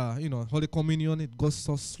lift the, Holy Communion, it goes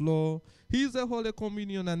so slow. He's the Holy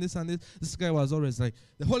Communion and this and this. This guy was always like,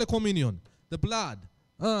 the Holy Communion, the blood,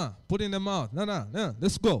 put in the mouth. No,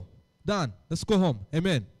 let's go. Done. Let's go home.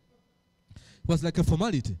 Amen. It was like a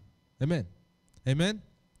formality. Amen. Amen.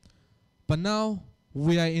 But now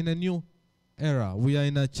we are in a new era. We are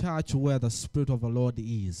in a church where the Spirit of the Lord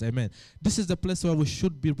is. Amen. This is the place where we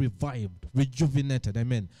should be revived, rejuvenated.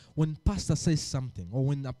 Amen. When pastor says something, or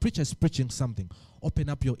when a preacher is preaching something, open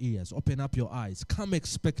up your ears, open up your eyes. Come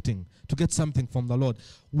expecting to get something from the Lord.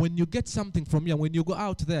 When you get something from here, when you go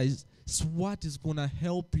out there, it's what is going to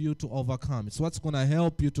help you to overcome. It's what's going to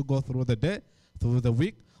help you to go through the day, through the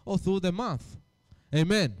week, or through the month.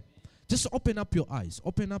 Amen. Just open up your eyes,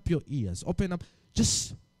 open up your ears,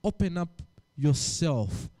 just open up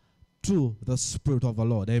yourself to the Spirit of the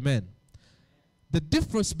Lord. Amen. The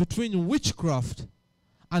difference between witchcraft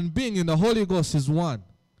and being in the Holy Ghost is one.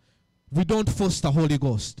 We don't force the Holy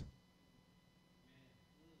Ghost.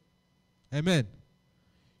 Amen.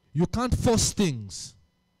 You can't force things.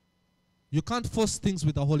 You can't force things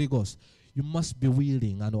with the Holy Ghost. You must be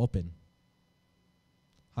willing and open.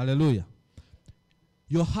 Hallelujah.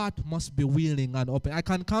 Your heart must be willing and open. I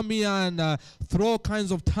can come here and throw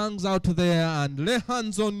kinds of tongues out there and lay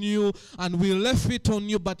hands on you and we lay feet on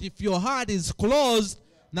you, but if your heart is closed,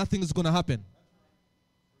 nothing is going to happen.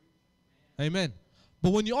 Amen.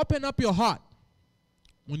 But when you open up your heart,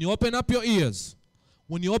 when you open up your ears,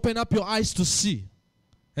 when you open up your eyes to see,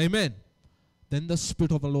 amen, then the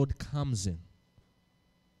Spirit of the Lord comes in.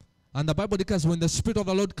 And the Bible declares when the Spirit of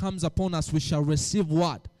the Lord comes upon us, we shall receive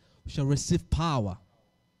what? We shall receive power.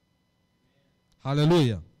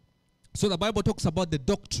 Hallelujah. So the Bible talks about the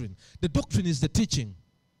doctrine. The doctrine is the teaching.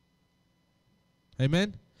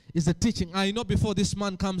 Amen. It's the teaching. I know before this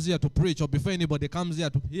man comes here to preach, or before anybody comes here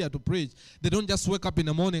to preach, they don't just wake up in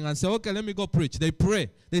the morning and say, okay, let me go preach. They pray.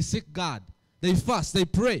 They seek God. They fast. They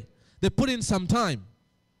pray. They put in some time.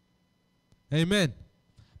 Amen.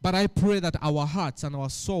 But I pray that our hearts and our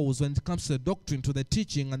souls, when it comes to the doctrine, to the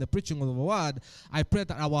teaching and the preaching of the word, I pray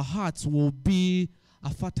that our hearts will be a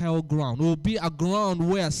fertile ground. It will be a ground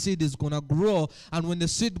where a seed is going to grow. And when the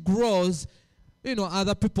seed grows,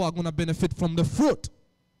 other people are going to benefit from the fruit.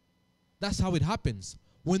 That's how it happens.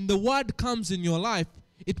 When the word comes in your life,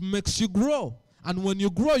 it makes you grow. And when you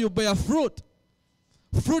grow, you bear fruit.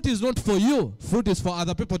 Fruit is not for you. Fruit is for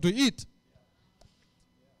other people to eat.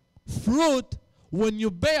 Fruit, when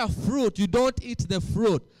you bear fruit, you don't eat the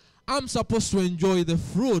fruit. I'm supposed to enjoy the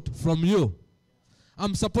fruit from you.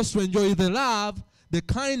 I'm supposed to enjoy the love, the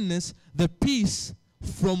kindness, the peace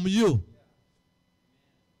from you.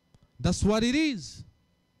 That's what it is.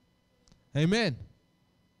 Amen.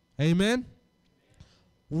 Amen.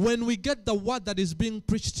 When we get the word that is being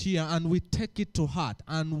preached here and we take it to heart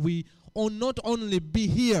and we not only be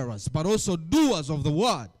hearers but also doers of the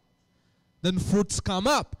word, then fruits come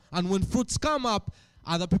up. And when fruits come up,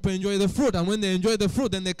 other people enjoy the fruit. And when they enjoy the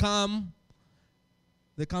fruit, then they come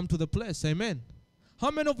to the place. Amen. How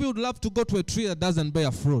many of you would love to go to a tree that doesn't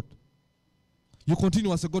bear fruit? You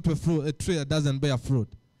continuously go to a tree that doesn't bear fruit.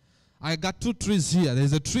 I got 2 trees here.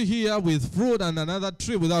 There's a tree here with fruit and another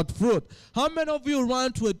tree without fruit. How many of you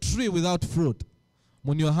run to a tree without fruit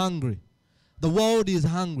when you're hungry? The world is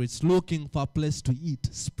hungry. It's looking for a place to eat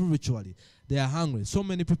spiritually. They are hungry. So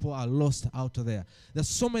many people are lost out there. There's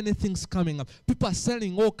so many things coming up. People are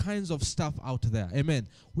selling all kinds of stuff out there. Amen.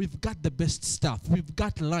 We've got the best stuff. We've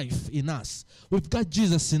got life in us. We've got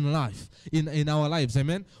Jesus in life, in our lives.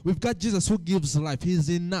 Amen. We've got Jesus who gives life. He's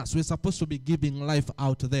in us. We're supposed to be giving life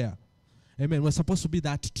out there. Amen. We're supposed to be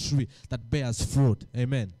that tree that bears fruit.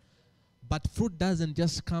 Amen. But fruit doesn't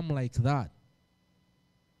just come like that.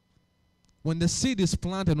 When the seed is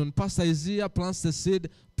planted, when Pastor Isaiah plants the seed,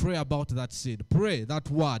 pray about that seed. Pray that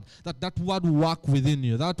word. That word will work within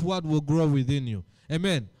you. That word will grow within you.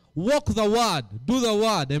 Amen. Walk the word. Do the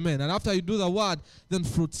word. Amen. And after you do the word, then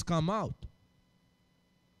fruits come out.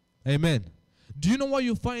 Amen. Do you know why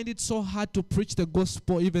you find it so hard to preach the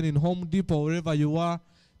gospel even in Home Depot or wherever you are?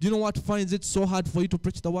 Do you know what finds it so hard for you to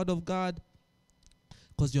preach the word of God?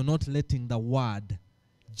 Because you're not letting the word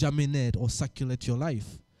germinate or circulate your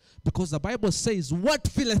life. Because the Bible says, what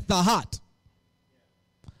filleth the heart?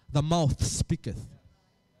 The mouth speaketh.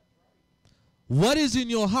 What is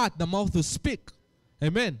in your heart, the mouth will speak.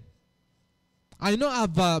 Amen. I know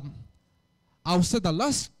I would say the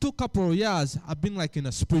last 2 couple of years, I've been like in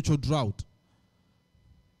a spiritual drought.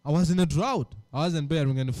 I was in a drought. I wasn't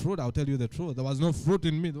bearing any fruit. I'll tell you the truth. There was no fruit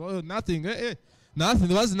in me. There was nothing. Nothing.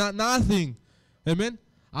 There was nothing. Amen.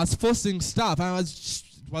 I was forcing stuff. It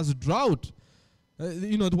was a drought.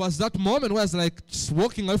 It was that moment where I was like just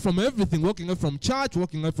walking away from everything, walking away from church,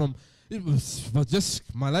 walking away from, it was just,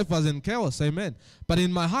 my life was in chaos. Amen. But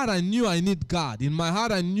in my heart, I knew I need God. In my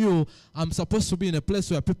heart, I knew I'm supposed to be in a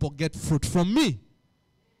place where people get fruit from me.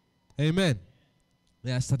 Amen.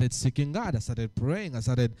 Then I started seeking God. I started praying. I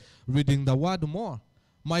started reading the word more.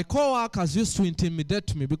 My co-workers used to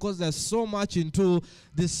intimidate me because there's so much into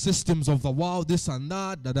these systems of the world, this and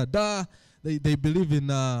that, They believe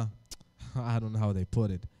in, I don't know how they put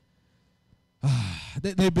it.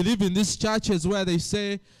 They believe in these churches where they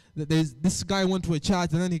say, that this guy went to a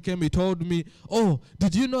church and then he came, he told me, oh,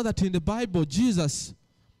 did you know that in the Bible, Jesus,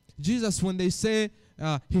 when they say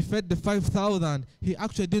he fed the 5,000, he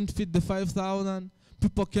actually didn't feed the 5,000.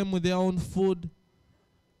 People came with their own food.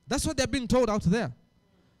 That's what they're being told out there.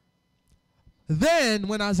 Then,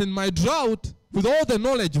 when I was in my drought, with all the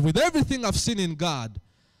knowledge, with everything I've seen in God,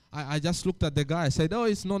 I just looked at the guy. I said, oh,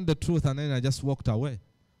 it's not the truth. And then I just walked away.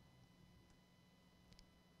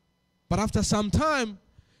 But after some time,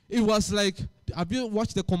 it was like, have you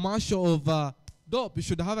watched the commercial of dope? You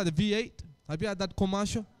should have at the V8. Have you had that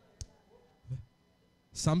commercial?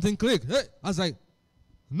 Something clicked. Hey, I was like,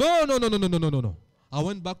 no. I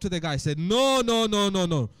went back to the guy. I said,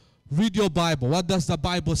 no. Read your Bible. What does the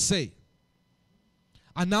Bible say?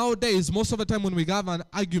 And nowadays, most of the time when we have an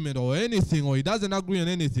argument or anything, or he doesn't agree on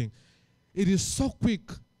anything, it is so quick,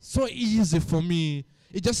 so easy for me.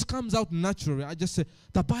 It just comes out naturally. I just say,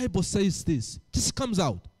 the Bible says this. It just comes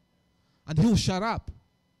out. And he'll shut up.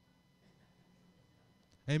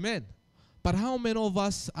 Amen. But how many of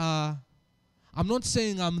us are, I'm not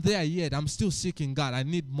saying I'm there yet. I'm still seeking God. I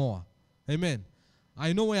need more. Amen.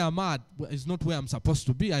 I know where I'm at. It's not where I'm supposed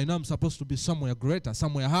to be. I know I'm supposed to be somewhere greater,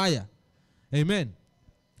 somewhere higher. Amen.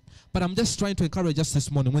 But I'm just trying to encourage us this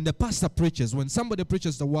morning. When the pastor preaches, when somebody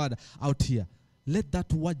preaches the word out here, let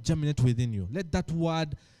that word germinate within you. Let that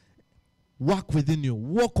word work within you.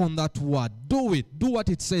 Walk on that word. Do it. Do what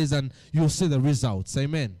it says and you'll see the results.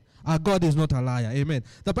 Amen. Our God is not a liar. Amen.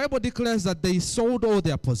 The Bible declares that they sold all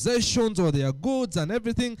their possessions, all their goods and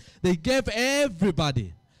everything. They gave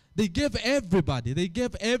everybody. They gave everybody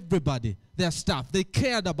their stuff. They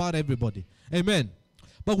cared about everybody. Amen.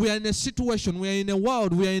 But we are in a situation, we are in a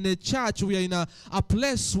world, we are in a church, we are in a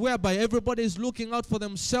place whereby everybody is looking out for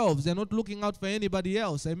themselves. They're not looking out for anybody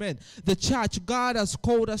else. Amen. The church, God has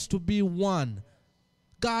called us to be one.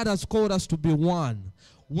 God has called us to be one.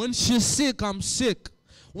 When she's sick, I'm sick.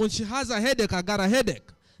 When she has a headache, I got a headache.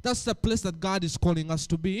 That's the place that God is calling us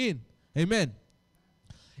to be in. Amen.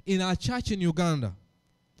 In our church in Uganda,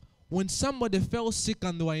 when somebody fell sick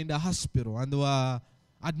and they were in the hospital and they were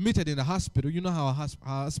admitted in the hospital, you know how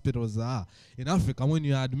hospitals are in Africa when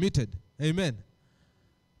you are admitted. Amen.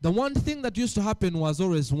 The one thing that used to happen was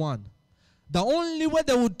always one. The only way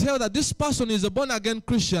they would tell that this person is a born-again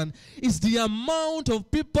Christian is the amount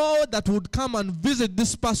of people that would come and visit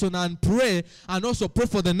this person and pray, and also pray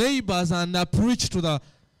for the neighbors and preach to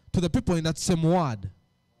the people in that same ward.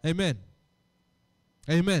 Amen.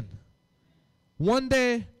 Amen. One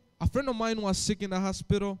day, a friend of mine was sick in the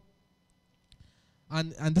hospital,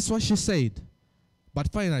 and this is what she said.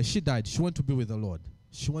 But finally, she died. She went to be with the Lord.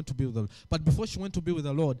 She went to be with the Lord. But before she went to be with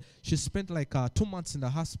the Lord, she spent like 2 months in the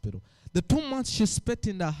hospital. The 2 months she spent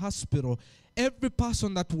in the hospital, every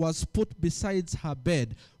person that was put beside her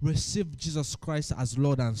bed received Jesus Christ as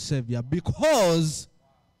Lord and Savior because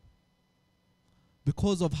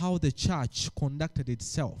of how the church conducted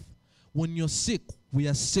itself. When you're sick, we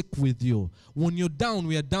are sick with you. When you're down,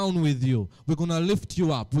 we are down with you. We're going to lift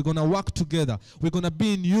you up. We're going to work together. We're going to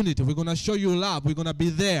be in unity. We're going to show you love. We're going to be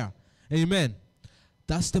there. Amen.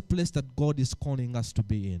 That's the place that God is calling us to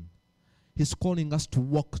be in. He's calling us to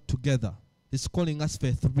walk together. He's calling us for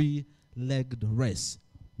a 3-legged race.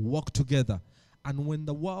 Walk together. And when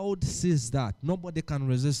the world sees that, nobody can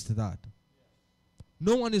resist that.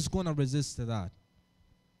 No one is going to resist that.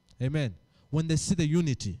 Amen. When they see the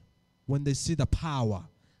unity, when they see the power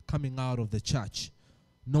coming out of the church,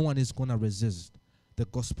 no one is going to resist the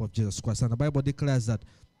gospel of Jesus Christ. And the Bible declares that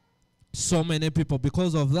so many people,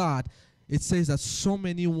 because of that, it says that so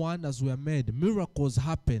many wonders were made. Miracles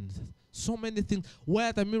happened. So many things. Where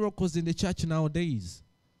are the miracles in the church nowadays?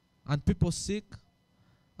 And people sick,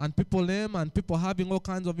 and people lame, and people having all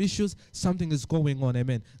kinds of issues. Something is going on.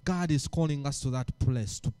 Amen. God is calling us to that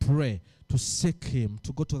place to pray, to seek Him,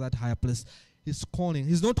 to go to that higher place. He's calling.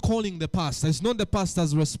 He's not calling the pastor. It's not the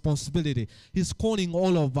pastor's responsibility. He's calling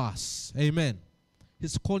all of us. Amen.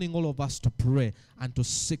 He's calling all of us to pray and to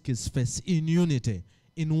seek His face in unity,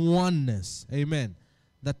 in oneness. Amen.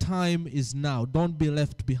 The time is now. Don't be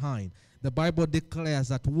left behind. The Bible declares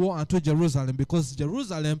that woe unto Jerusalem, because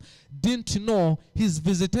Jerusalem didn't know His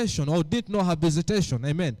visitation, or didn't know her visitation.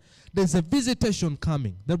 Amen. There's a visitation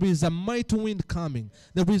coming. There is a mighty wind coming.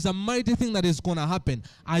 There is a mighty thing that is going to happen.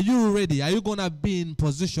 Are you ready? Are you going to be in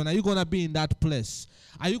position? Are you going to be in that place?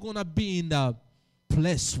 Are you going to be in the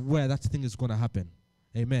place where that thing is going to happen?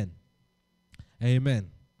 Amen. Amen.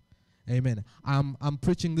 Amen. I'm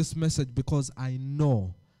preaching this message because I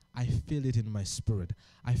know, I feel it in my spirit.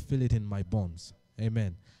 I feel it in my bones.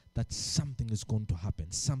 Amen. That something is going to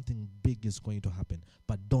happen. Something big is going to happen.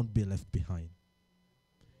 But don't be left behind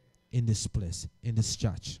in this place, in this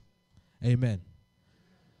church. Amen.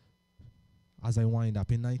 As I wind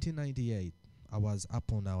up, in 1998, I was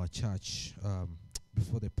up on our church.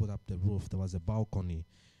 Before they put up the roof, there was a balcony,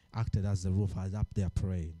 acted as the roof. I was up there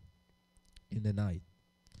praying in the night.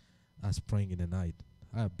 I was praying in the night.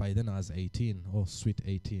 By then I was 18. Oh, sweet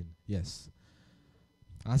 18. Yes.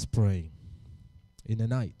 I was praying in the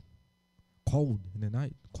night. Cold in the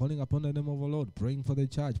night. Calling upon the name of the Lord. Praying for the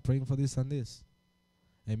church. Praying for this and this.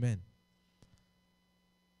 Amen.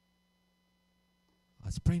 I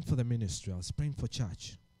was praying for the ministry. I was praying for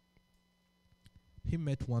church. He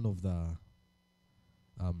met one of the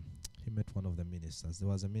ministers. There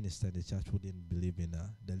was a minister in the church who didn't believe in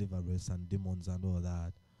deliverance and demons and all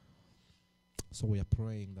that. So we are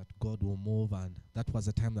praying that God will move, and that was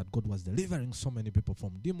the time that God was delivering so many people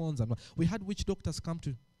from demons. And we had witch doctors come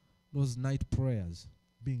to those night prayers,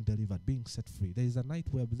 being delivered, being set free. There is a night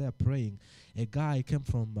where they're praying. A guy came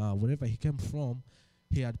from wherever he came from.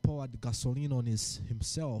 He had poured gasoline on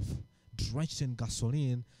himself, drenched in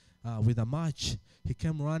gasoline with a match. He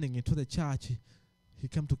came running into the church. He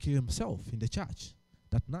came to kill himself in the church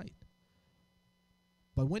that night.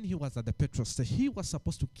 But when he was at the petrol station, he was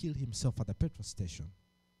supposed to kill himself at the petrol station,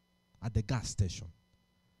 at the gas station.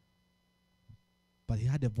 But he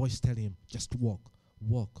had a voice telling him, just walk,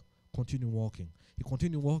 walk, continue walking. He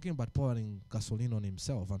continued walking, but pouring gasoline on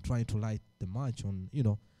himself and trying to light the match on,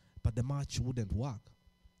 but the match wouldn't work.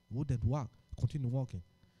 Continue walking.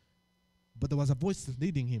 But there was a voice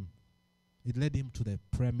leading him. It led him to the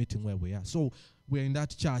prayer meeting where we are. So we're in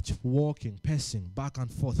that church, walking, pacing, back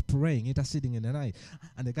and forth, praying, interceding in the night.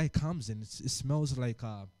 And the guy comes in, it smells like,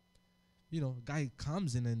 guy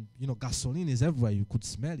comes in and, gasoline is everywhere. You could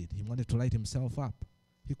smell it. He wanted to light himself up.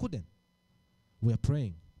 He couldn't. We're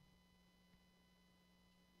praying.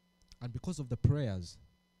 And because of the prayers,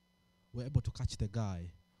 we're able to catch the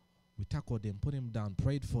guy. We tackled him, put him down,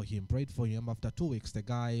 prayed for him. After 2 weeks, the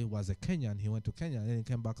guy was a Kenyan. He went to Kenya, and then he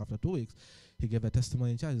came back after 2 weeks. He gave a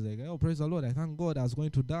testimony in church. He's like, oh, praise the Lord. I thank God I was going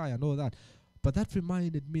to die and all that. But that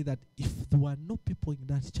reminded me that if there were no people in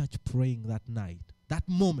that church praying that night, that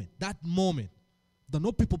moment, there are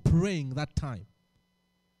no people praying that time,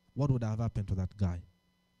 what would have happened to that guy?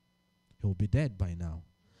 He will be dead by now.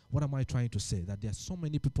 What am I trying to say? That there are so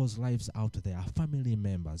many people's lives out there, family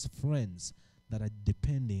members, friends, that are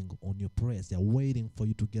depending on your prayers. They're waiting for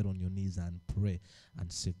you to get on your knees and pray and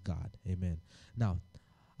seek God. Amen. Now,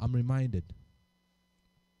 I'm reminded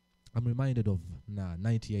of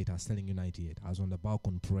 98. I was telling you 98. I was on the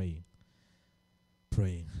balcony praying.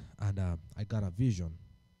 And I got a vision.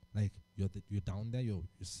 Like, you're down there,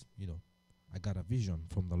 I got a vision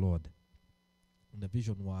from the Lord. And the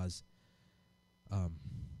vision was, there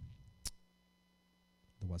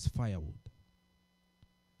was firewood.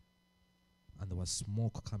 And there was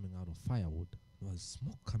smoke coming out of firewood.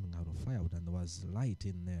 And there was light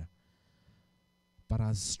in there. But I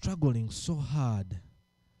was struggling so hard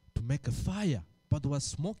to make a fire. But there was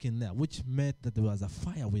smoke in there, which meant that there was a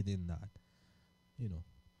fire within that. You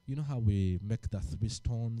know how we make the 3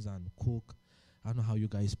 stones and cook? I don't know how you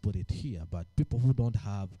guys put it here, but people who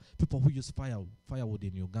use firewood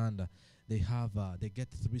in Uganda, they get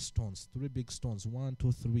 3 stones, 3 big stones, 1,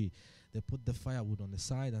 2, 3. They put the firewood on the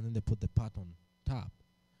side, and then they put the pot on top.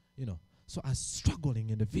 So I was struggling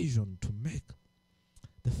in the vision to make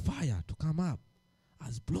the fire to come up. I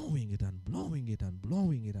was blowing it and blowing it and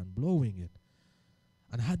blowing it and blowing it.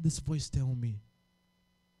 And I had this voice tell me,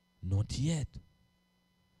 not yet.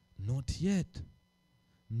 Not yet.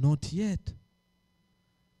 Not yet.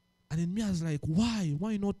 And in me, I was like, why?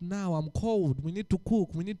 Why not now? I'm cold. We need to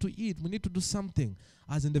cook. We need to eat. We need to do something.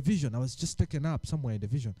 As in the vision, I was just taken up somewhere in the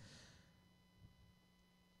vision.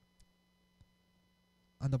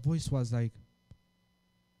 And the voice was like,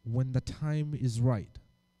 when the time is right,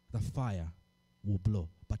 the fire will blow.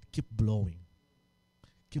 But keep blowing.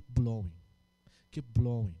 Keep blowing. Keep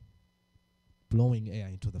blowing. Blowing air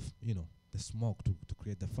into the, the smoke to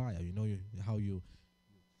create the fire.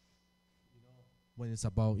 When it's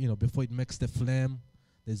about, before it makes the flame,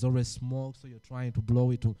 there's always smoke, so you're trying to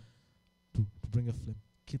blow it to bring a flame.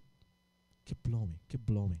 Keep blowing, keep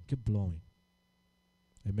blowing, keep blowing.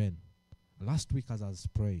 Amen. Last week as I was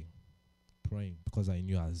praying, because I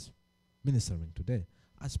knew I was ministering today,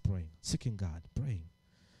 I was praying, seeking God, praying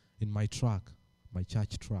in my truck, my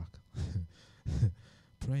church truck.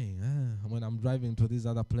 Praying. When I'm driving to these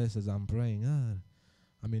other places, I'm praying.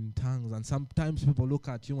 I'm in tongues. And sometimes people look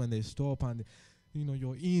at you when they stop and,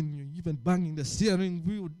 you're even banging the steering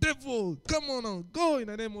wheel. Devil, come on, go in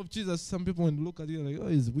the name of Jesus. Some people when look at you like, oh,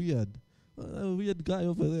 he's weird. A weird guy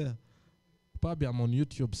over there. Probably I'm on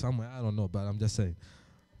YouTube somewhere. I don't know, but I'm just saying.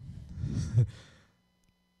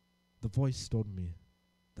 The voice told me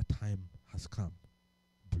the time has come.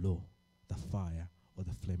 Blow the fire or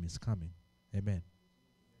the flame is coming. Amen.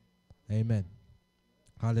 Amen.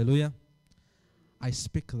 Hallelujah. I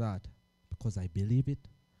speak that because I believe it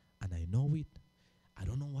and I know it. I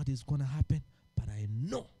don't know what is going to happen, but I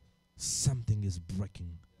know something is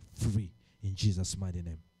breaking free in Jesus' mighty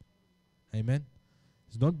name. Amen.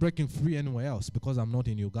 It's not breaking free anywhere else because I'm not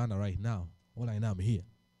in Uganda right now. All I know, I'm here.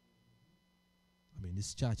 I'm in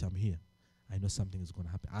this church, I'm here. I know something is going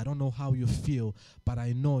to happen. I don't know how you feel, but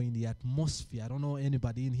I know in the atmosphere, I don't know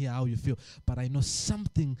anybody in here how you feel, but I know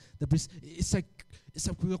something. It's like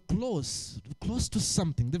we're close to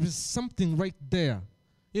something. There is something right there.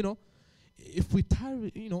 If we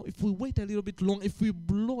tarry, if we wait a little bit long, if we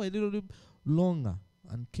blow a little bit longer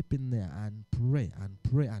and keep in there and pray and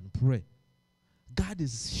pray and pray, God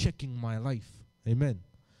is shaking my life. Amen.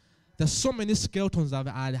 There's so many skeletons that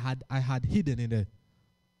I had hidden in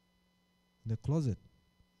the closet.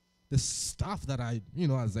 The stuff that I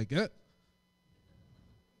was like,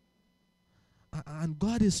 And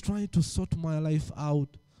God is trying to sort my life out,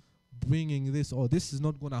 bringing this, this is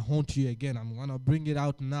not going to haunt you again. I'm going to bring it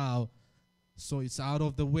out now so it's out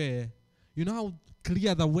of the way. You know how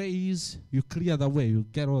clear the way is? You clear the way. You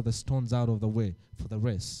get all the stones out of the way for the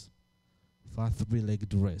race. For a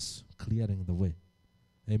 3-legged race, clearing the way.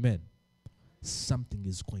 Amen. Something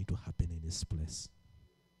is going to happen in this place.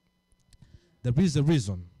 There is a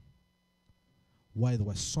reason why there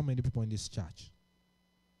were so many people in this church.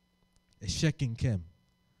 A shaking came.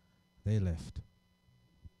 They left.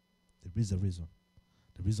 There is a reason.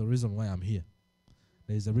 There is a reason why I'm here.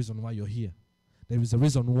 There is a reason why you're here. There is a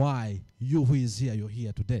reason why you who is here, you're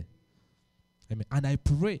here today. Amen. And I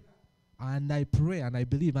pray, and I pray, and I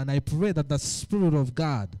believe, and I pray that the Spirit of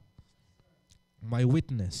God, my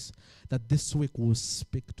witness, that this week will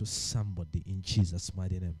speak to somebody in Jesus'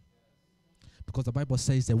 mighty name. Because the Bible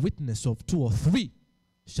says the witness of 2 or 3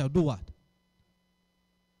 shall do what?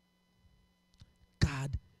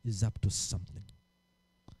 God is up to something.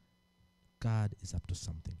 God is up to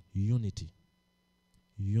something. Unity.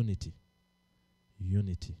 Unity.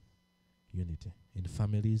 Unity. Unity. In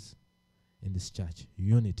families, in this church.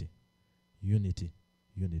 Unity. Unity.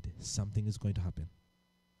 Unity. Something is going to happen.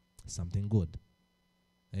 Something good.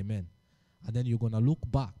 Amen. And then you're going to look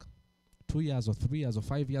back 2 years or 3 years or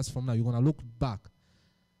 5 years from now. You're going to look back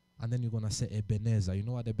and then you're going to say Ebenezer. You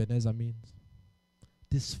know what Ebenezer means?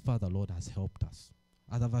 This far the Lord has helped us.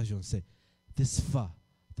 Other versions say, this far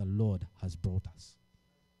the Lord has brought us.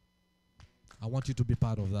 I want you to be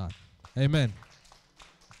part of that. Amen.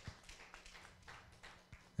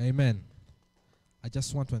 Amen. I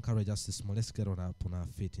just want to encourage us this morning. Let's get on our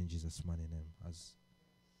feet in Jesus' mighty name. As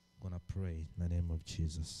I'm going to pray in the name of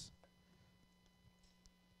Jesus.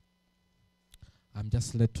 I'm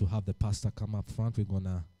just led to have the pastor come up front. We're going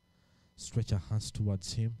to stretch our hands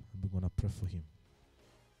towards him and we're going to pray for him.